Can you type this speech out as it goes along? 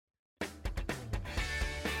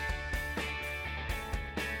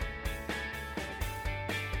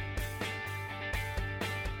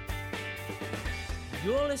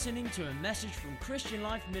You're listening to a message from Christian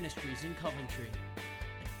Life Ministries in Coventry,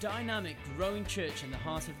 a dynamic, growing church in the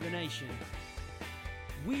heart of the nation.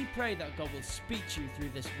 We pray that God will speak to you through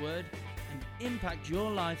this word and impact your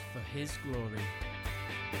life for His glory.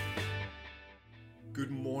 Good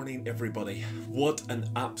morning, everybody. What an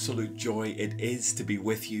absolute joy it is to be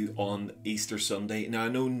with you on Easter Sunday. Now, I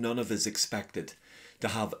know none of us expected to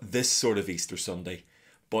have this sort of Easter Sunday,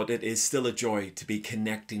 but it is still a joy to be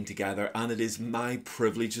connecting together, and it is my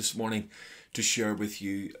privilege this morning to share with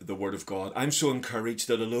you the Word of God. I'm so encouraged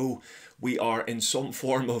that although we are in some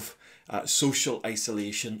form of social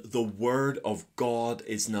isolation, the Word of God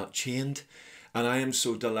is not chained, and I am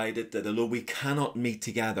so delighted that although we cannot meet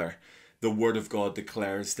together, the Word of God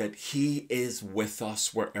declares that He is with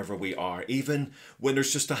us wherever we are. Even when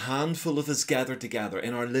there's just a handful of us gathered together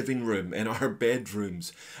in our living room, in our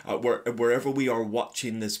bedrooms, wherever we are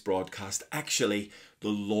watching this broadcast, actually the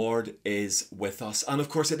Lord is with us. And of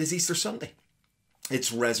course it is Easter Sunday.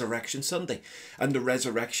 It's Resurrection Sunday, and the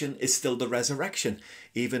resurrection is still the resurrection,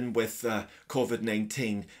 even with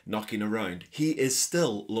COVID-19 knocking around. He is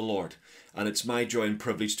still the Lord, and it's my joy and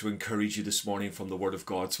privilege to encourage you this morning from the Word of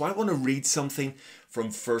God. So I want to read something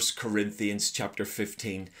from 1 Corinthians chapter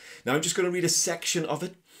 15. Now I'm just going to read a section of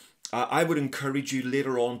it. I would encourage you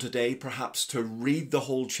later on today perhaps to read the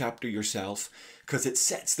whole chapter yourself, because it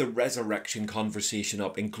sets the resurrection conversation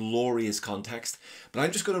up in glorious context. But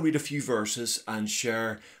I'm just going to read a few verses and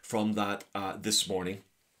share from that this morning.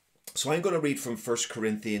 So I'm going to read from 1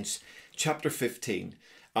 Corinthians chapter 15,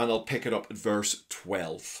 and I'll pick it up at verse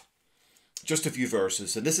 12. Just a few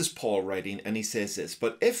verses, and this is Paul writing, and he says this: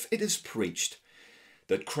 "But if it is preached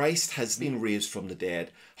that Christ has been raised from the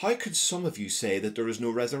dead, how could some of you say that there is no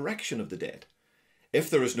resurrection of the dead? If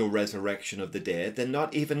there is no resurrection of the dead, then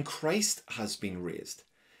not even Christ has been raised.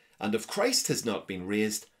 And if Christ has not been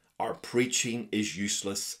raised, our preaching is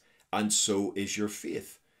useless, and so is your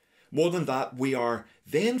faith. More than that, we are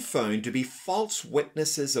then found to be false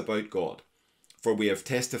witnesses about God. For we have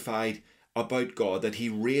testified about God that He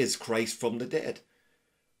raised Christ from the dead.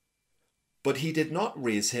 But He did not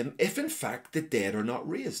raise Him if in fact the dead are not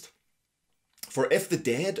raised. For if the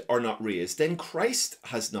dead are not raised, then Christ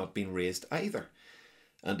has not been raised either.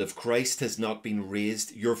 And if Christ has not been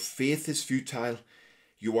raised, your faith is futile,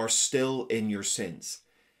 you are still in your sins.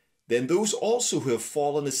 Then those also who have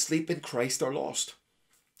fallen asleep in Christ are lost.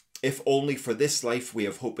 If only for this life we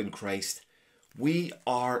have hope in Christ, we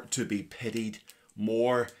are to be pitied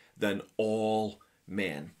more than all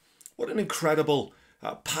men." What an incredible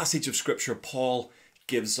passage of Scripture Paul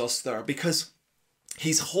gives us there, because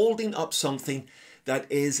he's holding up something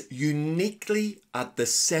that is uniquely at the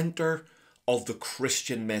center of the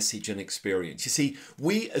Christian message and experience. You see,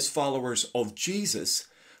 we as followers of Jesus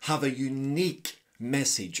have a unique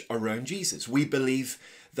message around Jesus. We believe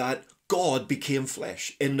that God became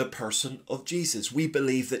flesh in the person of Jesus. We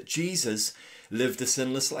believe that Jesus lived a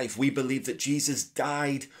sinless life. We believe that Jesus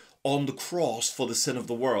died on the cross for the sin of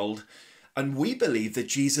the world. And we believe that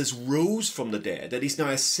Jesus rose from the dead, that He's now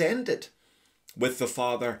ascended with the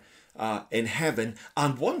Father in heaven.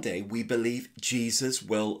 And one day we believe Jesus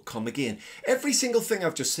will come again. Every single thing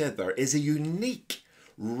I've just said there is a unique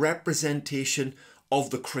representation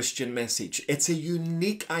of the Christian message. It's a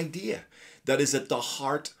unique idea that is at the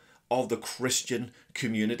heart of the Christian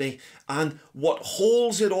community. And what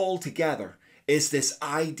holds it all together is this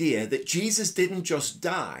idea that Jesus didn't just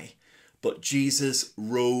die, but Jesus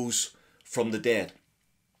rose from the dead.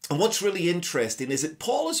 And what's really interesting is that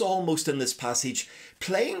Paul is almost in this passage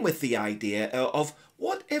playing with the idea of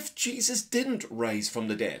what if Jesus didn't rise from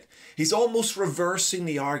the dead? He's almost reversing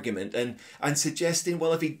the argument and suggesting,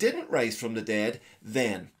 well, if He didn't rise from the dead,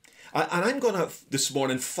 then. And I'm going to, this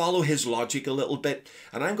morning, follow his logic a little bit,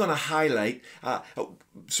 and I'm going to highlight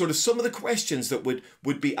sort of some of the questions that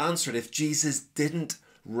would be answered if Jesus didn't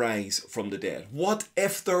rise from the dead. What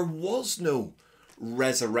if there was no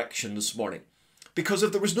resurrection this morning? Because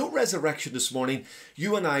if there was no resurrection this morning,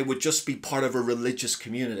 you and I would just be part of a religious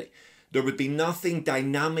community. There would be nothing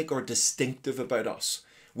dynamic or distinctive about us.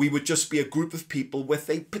 We would just be a group of people with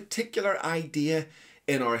a particular idea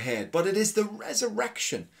in our head. But it is the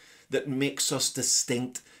resurrection that makes us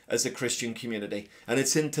distinct as a Christian community. And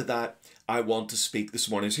it's into that I want to speak this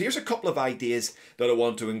morning. So here's a couple of ideas that I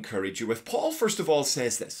want to encourage you with. Paul, first of all,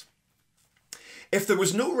 says this: if there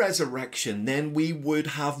was no resurrection, then we would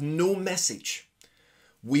have no message.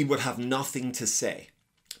 We would have nothing to say.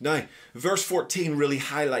 Now, verse 14 really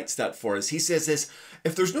highlights that for us. He says this: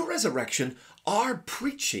 if there's no resurrection, our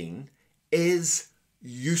preaching is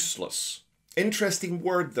useless. Interesting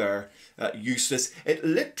word there, useless. It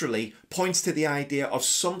literally points to the idea of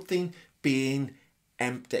something being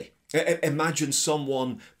empty. Imagine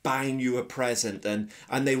someone buying you a present and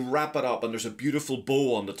they wrap it up and there's a beautiful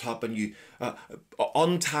bow on the top, and you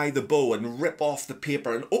untie the bow and rip off the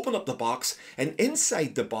paper and open up the box, and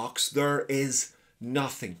inside the box there is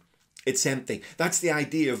nothing. It's empty. That's the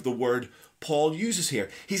idea of the word Paul uses here.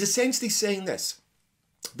 He's essentially saying this,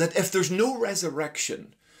 that if there's no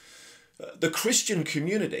resurrection, the Christian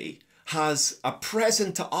community has a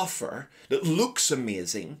present to offer that looks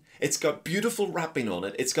amazing. It's got beautiful wrapping on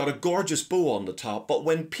it. It's got a gorgeous bow on the top. But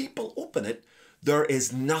when people open it, there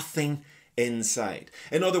is nothing inside.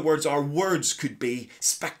 In other words, our words could be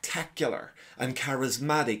spectacular and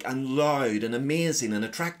charismatic and loud and amazing and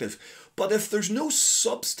attractive. But if there's no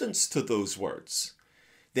substance to those words,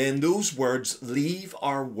 then those words leave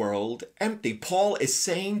our world empty. Paul is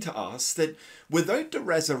saying to us that without the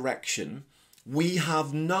resurrection, we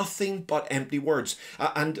have nothing but empty words.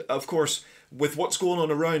 And of course, with what's going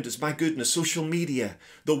on around us, my goodness, social media,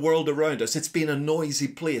 the world around us, it's been a noisy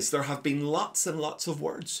place. There have been lots and lots of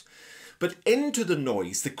words. But into the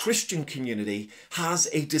noise, the Christian community has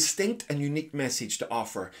a distinct and unique message to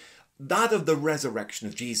offer, that of the resurrection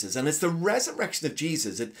of Jesus. And it's the resurrection of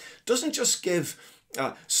Jesus. It doesn't just give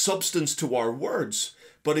substance to our words,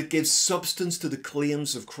 but it gives substance to the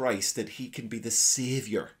claims of Christ that he can be the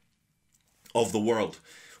Saviour of the world.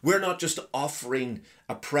 We're not just offering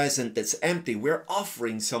a present that's empty. We're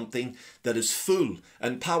offering something that is full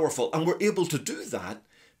and powerful. And we're able to do that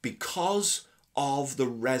because of the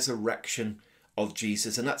resurrection of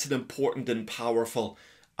Jesus. And that's an important and powerful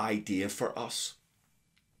idea for us.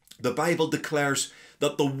 The Bible declares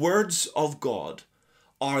that the words of God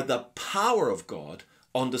are the power of God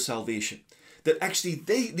unto salvation. That actually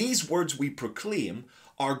these words we proclaim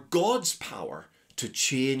are God's power to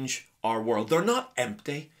change our world. They're not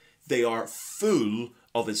empty. They are full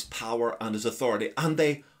of his power and his authority. And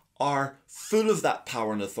they are full of that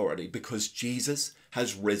power and authority because Jesus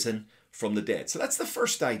has risen from the dead. So that's the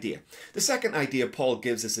first idea. The second idea Paul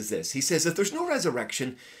gives us is this. He says, if there's no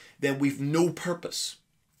resurrection, then we've no purpose.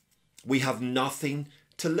 We have nothing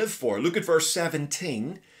to live for. Look at verse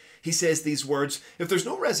 17. He says these words, if there's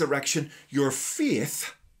no resurrection, your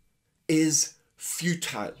faith is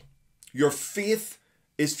futile. Your faith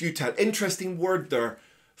is futile. Interesting word there,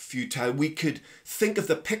 futile. We could think of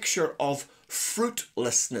the picture of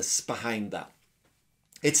fruitlessness behind that.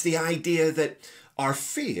 It's the idea that our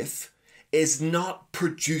faith is not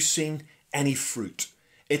producing any fruit.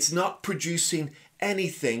 It's not producing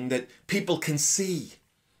anything that people can see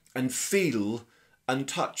and feel and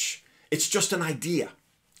touch. It's just an idea.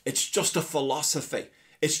 It's just a philosophy.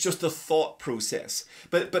 It's just a thought process.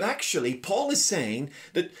 But actually, Paul is saying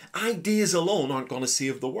that ideas alone aren't going to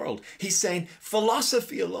save the world. He's saying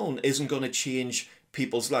philosophy alone isn't going to change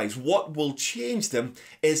people's lives. What will change them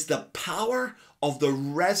is the power of the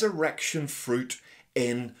resurrection fruit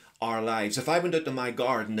in our lives. If I went out to my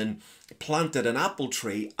garden and planted an apple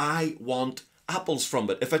tree, I want apples from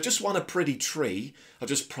it. If I just want a pretty tree, I'll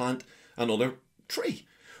just plant another tree.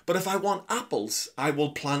 But if I want apples, I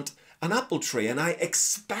will plant an apple tree, and I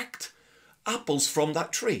expect apples from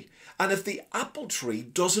that tree. And if the apple tree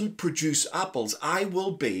doesn't produce apples, I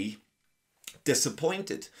will be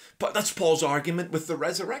disappointed. But that's Paul's argument with the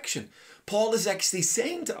resurrection. Paul is actually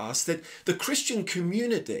saying to us that the Christian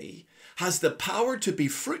community has the power to be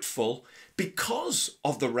fruitful because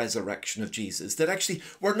of the resurrection of Jesus. That actually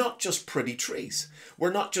we're not just pretty trees.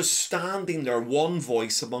 We're not just standing there one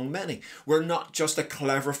voice among many. We're not just a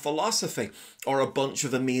clever philosophy or a bunch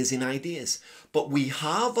of amazing ideas. But we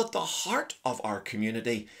have at the heart of our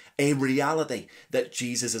community a reality that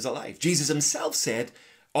Jesus is alive. Jesus himself said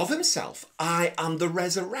of himself, I am the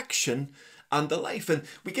resurrection and the life. And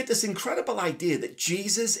we get this incredible idea that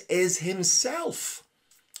Jesus is himself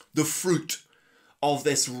the fruit of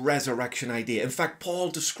this resurrection idea. In fact, Paul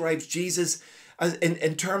describes Jesus as,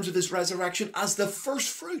 in terms of his resurrection as the first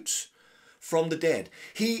fruits from the dead.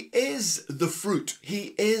 He is the fruit.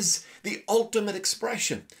 He is the ultimate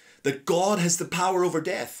expression that God has the power over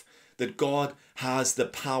death, that God has the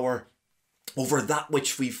power over that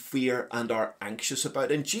which we fear and are anxious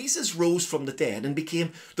about. And Jesus rose from the dead and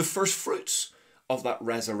became the first fruits of that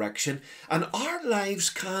resurrection. And our lives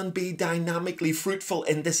can be dynamically fruitful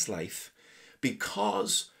in this life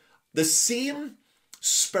because the same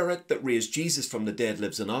Spirit that raised Jesus from the dead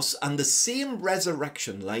lives in us, and the same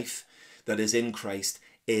resurrection life that is in Christ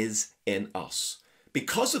is in us.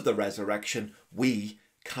 Because of the resurrection, we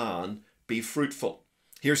can be fruitful.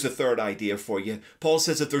 Here's the third idea for you. Paul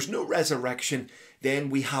says if there's no resurrection, then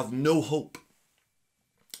we have no hope.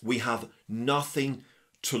 We have nothing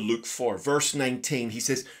to look for. Verse 19, he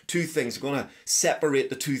says two things. I'm going to separate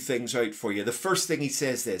the two things out for you. The first thing he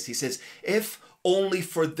says this. He says, if only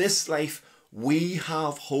for this life we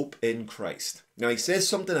have hope in Christ. Now he says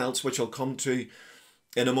something else which I'll come to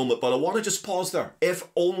in a moment, but I want to just pause there. If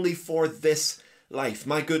only for this life.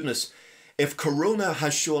 My goodness, if Corona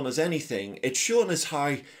has shown us anything, it's shown us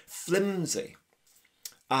how flimsy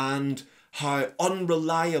and how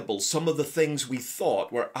unreliable some of the things we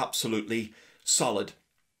thought were absolutely solid.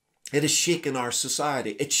 It has shaken our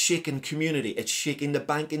society. It's shaken community. It's shaken the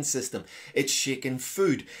banking system. It's shaken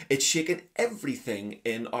food. It's shaken everything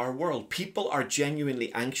in our world. People are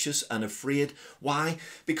genuinely anxious and afraid. Why?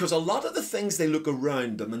 Because a lot of the things they look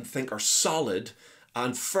around them and think are solid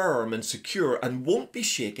and firm and secure and won't be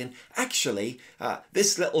shaken, actually,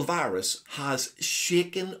 this little virus has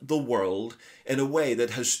shaken the world in a way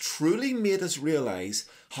that has truly made us realize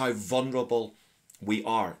how vulnerable we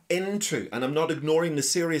are. Into, and I'm not ignoring the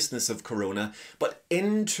seriousness of Corona, but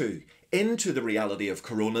into the reality of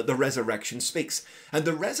Corona, the resurrection speaks. And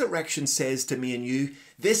the resurrection says to me and you,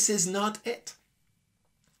 this is not it.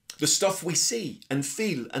 The stuff we see and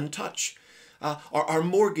feel and touch, our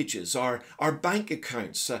mortgages, our bank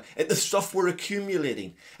accounts, the stuff we're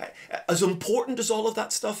accumulating. As important as all of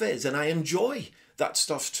that stuff is, and I enjoy that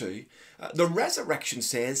stuff too, the resurrection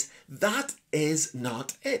says that is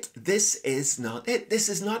not it. This is not it. This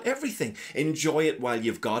is not everything. Enjoy it while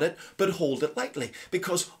you've got it, but hold it lightly,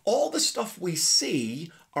 because all the stuff we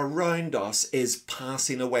see around us is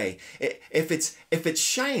passing away. If it's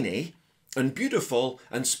shiny and beautiful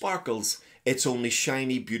and sparkles, it's only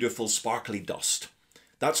shiny, beautiful, sparkly dust.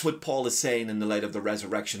 That's what Paul is saying in the light of the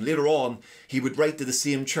resurrection. Later on, he would write to the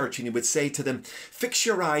same church and he would say to them, fix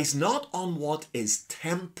your eyes not on what is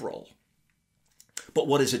temporal, but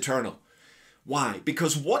what is eternal. Why?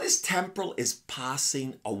 Because what is temporal is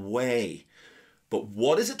passing away, but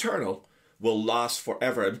what is eternal will last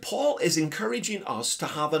forever. And Paul is encouraging us to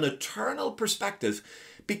have an eternal perspective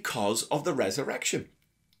because of the resurrection.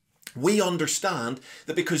 We understand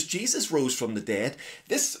that because Jesus rose from the dead,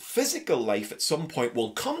 this physical life at some point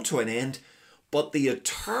will come to an end, but the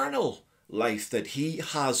eternal life that he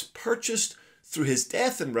has purchased through his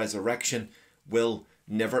death and resurrection will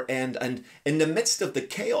never end. And in the midst of the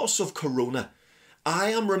chaos of Corona,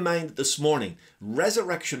 I am reminded this morning,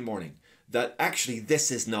 resurrection morning, that actually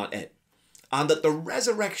this is not it. And that the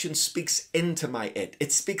resurrection speaks into my it.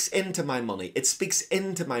 It speaks into my money. It speaks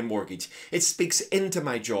into my mortgage. It speaks into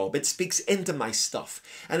my job. It speaks into my stuff.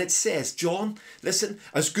 And it says, John, listen,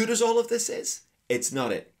 as good as all of this is, it's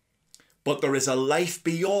not it. But there is a life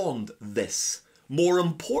beyond this, more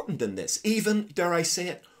important than this, even, dare I say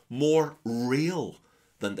it, more real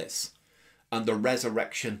than this. And the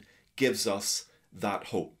resurrection gives us that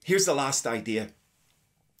hope. Here's the last idea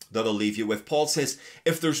that I'll leave you with. Paul says,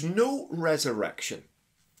 if there's no resurrection,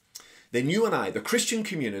 then you and I, the Christian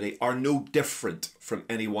community, are no different from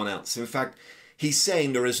anyone else. In fact, he's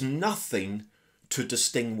saying there is nothing to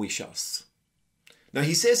distinguish us. Now,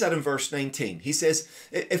 he says that in verse 19. He says,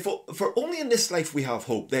 if for only in this life we have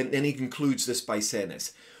hope, then he concludes this by saying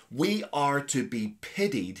this, we are to be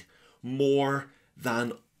pitied more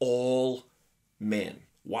than all men.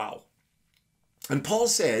 Wow. And Paul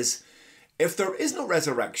says, if there is no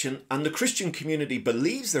resurrection and the Christian community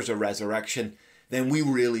believes there's a resurrection, then we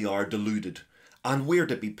really are deluded and we're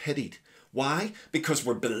to be pitied. Why? Because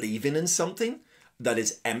we're believing in something that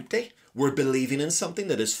is empty. We're believing in something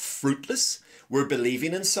that is fruitless. We're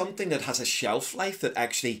believing in something that has a shelf life, that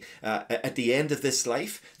actually at the end of this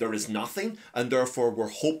life there is nothing, and therefore we're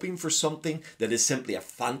hoping for something that is simply a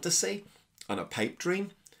fantasy and a pipe dream.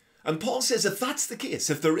 And Paul says if that's the case,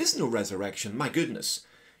 if there is no resurrection, my goodness,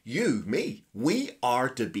 you, me, we are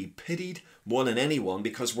to be pitied more than anyone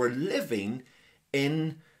because we're living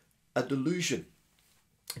in a delusion.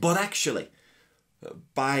 But actually,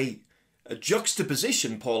 by a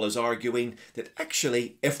juxtaposition, Paul is arguing that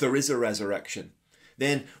actually, if there is a resurrection,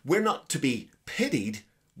 then we're not to be pitied,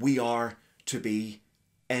 we are to be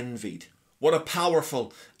envied. What a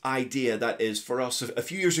powerful idea that is for us. A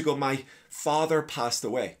few years ago, my father passed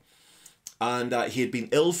away, and he had been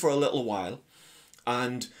ill for a little while.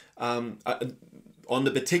 And on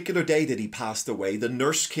the particular day that he passed away, the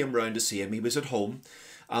nurse came round to see him. He was at home,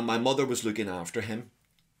 and my mother was looking after him.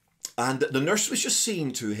 And the nurse was just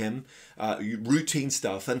seeing to him routine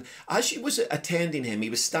stuff. And as she was attending him, he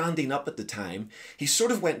was standing up at the time. He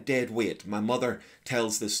sort of went dead weight. My mother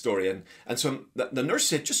tells this story. And so the nurse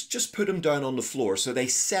said, just put him down on the floor. So they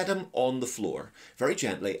set him on the floor very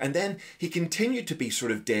gently. And then he continued to be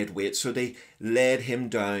sort of dead weight. So they laid him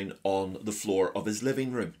down on the floor of his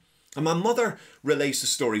living room. And my mother relays the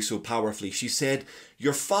story so powerfully. She said,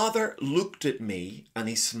 "Your father looked at me and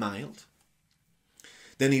he smiled.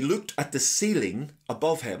 Then he looked at the ceiling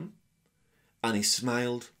above him and he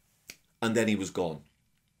smiled, and then he was gone."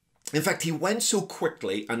 In fact, he went so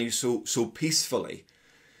quickly and he so peacefully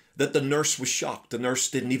that the nurse was shocked. The nurse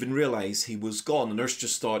didn't even realize he was gone. The nurse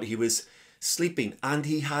just thought he was sleeping and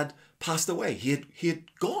he had passed away. He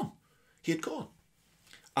had gone. He had gone.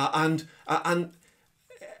 And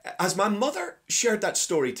as my mother shared that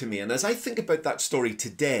story to me, and as I think about that story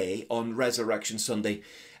today on Resurrection Sunday,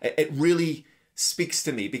 it really speaks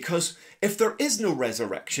to me, because if there is no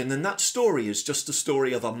resurrection, then that story is just the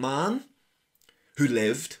story of a man who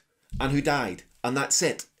lived and who died, and that's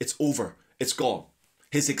it. It's over. It's gone.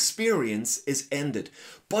 His experience is ended.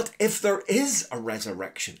 But if there is a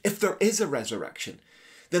resurrection,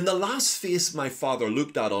 then the last face my father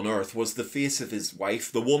looked at on earth was the face of his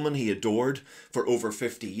wife, the woman he adored for over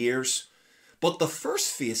 50 years. But the first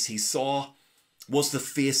face he saw was the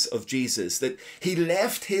face of Jesus, that he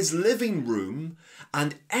left his living room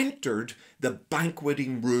and entered the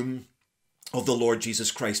banqueting room of the Lord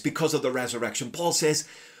Jesus Christ because of the resurrection. Paul says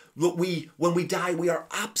that when we die, we are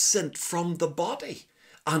absent from the body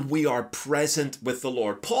and we are present with the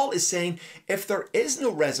Lord. Paul is saying if there is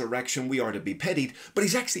no resurrection, we are to be pitied, but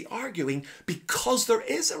he's actually arguing because there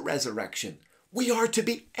is a resurrection, we are to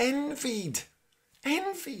be envied,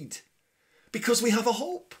 because we have a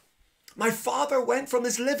hope. My father went from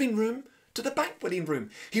his living room to the banqueting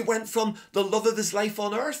room. He went from the love of his life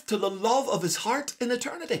on earth to the love of his heart in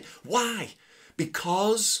eternity. Why?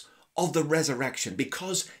 Because of the resurrection,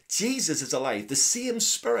 because Jesus is alive. The same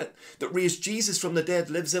Spirit that raised Jesus from the dead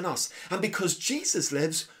lives in us. And because Jesus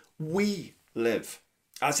lives, we live.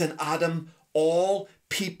 As in Adam, all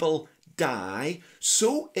people die,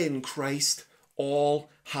 so in Christ, all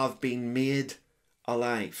have been made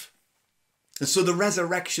alive. And so the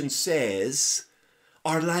resurrection says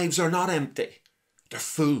our lives are not empty, they're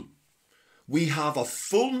full. We have a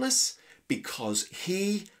fullness because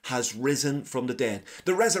he has risen from the dead.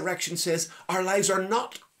 The resurrection says our lives are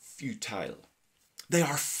not futile, they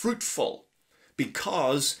are fruitful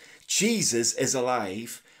because Jesus is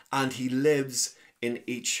alive and he lives in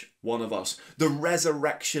each one of us. The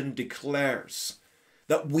resurrection declares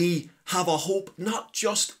that we have a hope not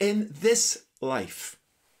just in this life,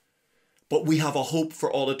 but we have a hope for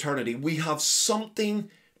all eternity. We have something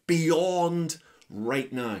beyond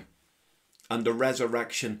right now. And the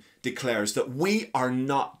resurrection declares that we are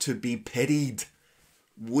not to be pitied.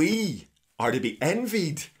 We are to be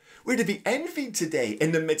envied. We're to be envied today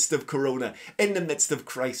in the midst of corona, in the midst of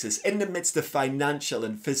crisis, in the midst of financial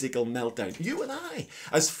and physical meltdown. You and I,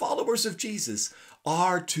 as followers of Jesus,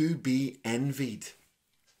 are to be envied.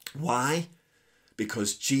 Why?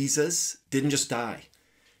 Because Jesus didn't just die.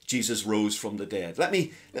 Jesus rose from the dead. Let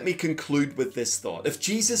me conclude with this thought. If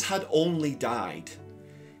Jesus had only died,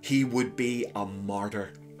 he would be a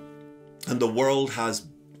martyr. And the world has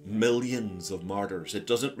millions of martyrs. It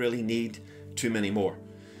doesn't really need too many more.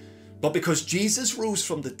 But because Jesus rose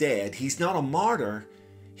from the dead, he's not a martyr,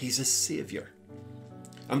 he's a saviour.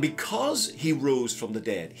 And because he rose from the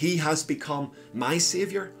dead, he has become my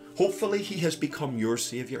saviour. Hopefully he has become your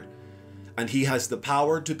saviour. And he has the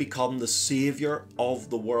power to become the saviour of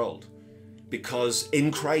the world. Because in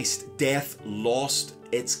Christ, death lost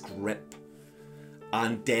its grip.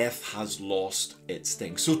 And death has lost its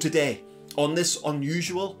sting. So today, on this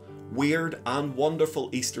unusual, weird and wonderful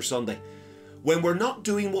Easter Sunday, when we're not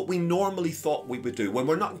doing what we normally thought we would do, when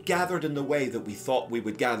we're not gathered in the way that we thought we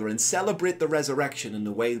would gather and celebrate the resurrection in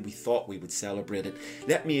the way we thought we would celebrate it,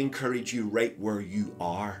 let me encourage you right where you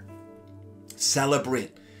are.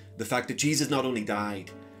 Celebrate the fact that Jesus not only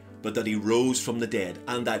died, but that he rose from the dead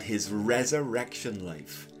and that his resurrection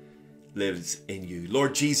life lives in you.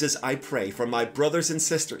 Lord Jesus, I pray for my brothers and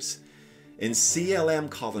sisters in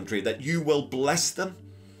CLM Coventry that you will bless them,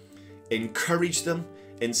 encourage them,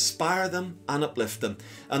 inspire them and uplift them.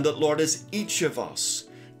 And that, Lord, as each of us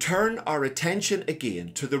turn our attention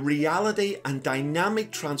again to the reality and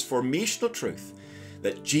dynamic transformational truth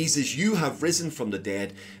that Jesus, you have risen from the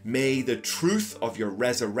dead, may the truth of your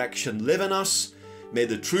resurrection live in us, may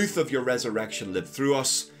the truth of your resurrection live through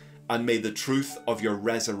us, and may the truth of your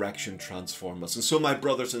resurrection transform us. And so, my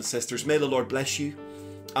brothers and sisters, may the Lord bless you,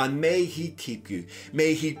 and may he keep you.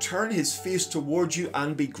 May he turn his face towards you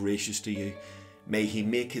and be gracious to you. May he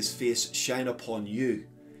make his face shine upon you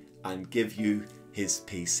and give you his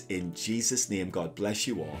peace. In Jesus' name, God bless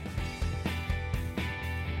you all.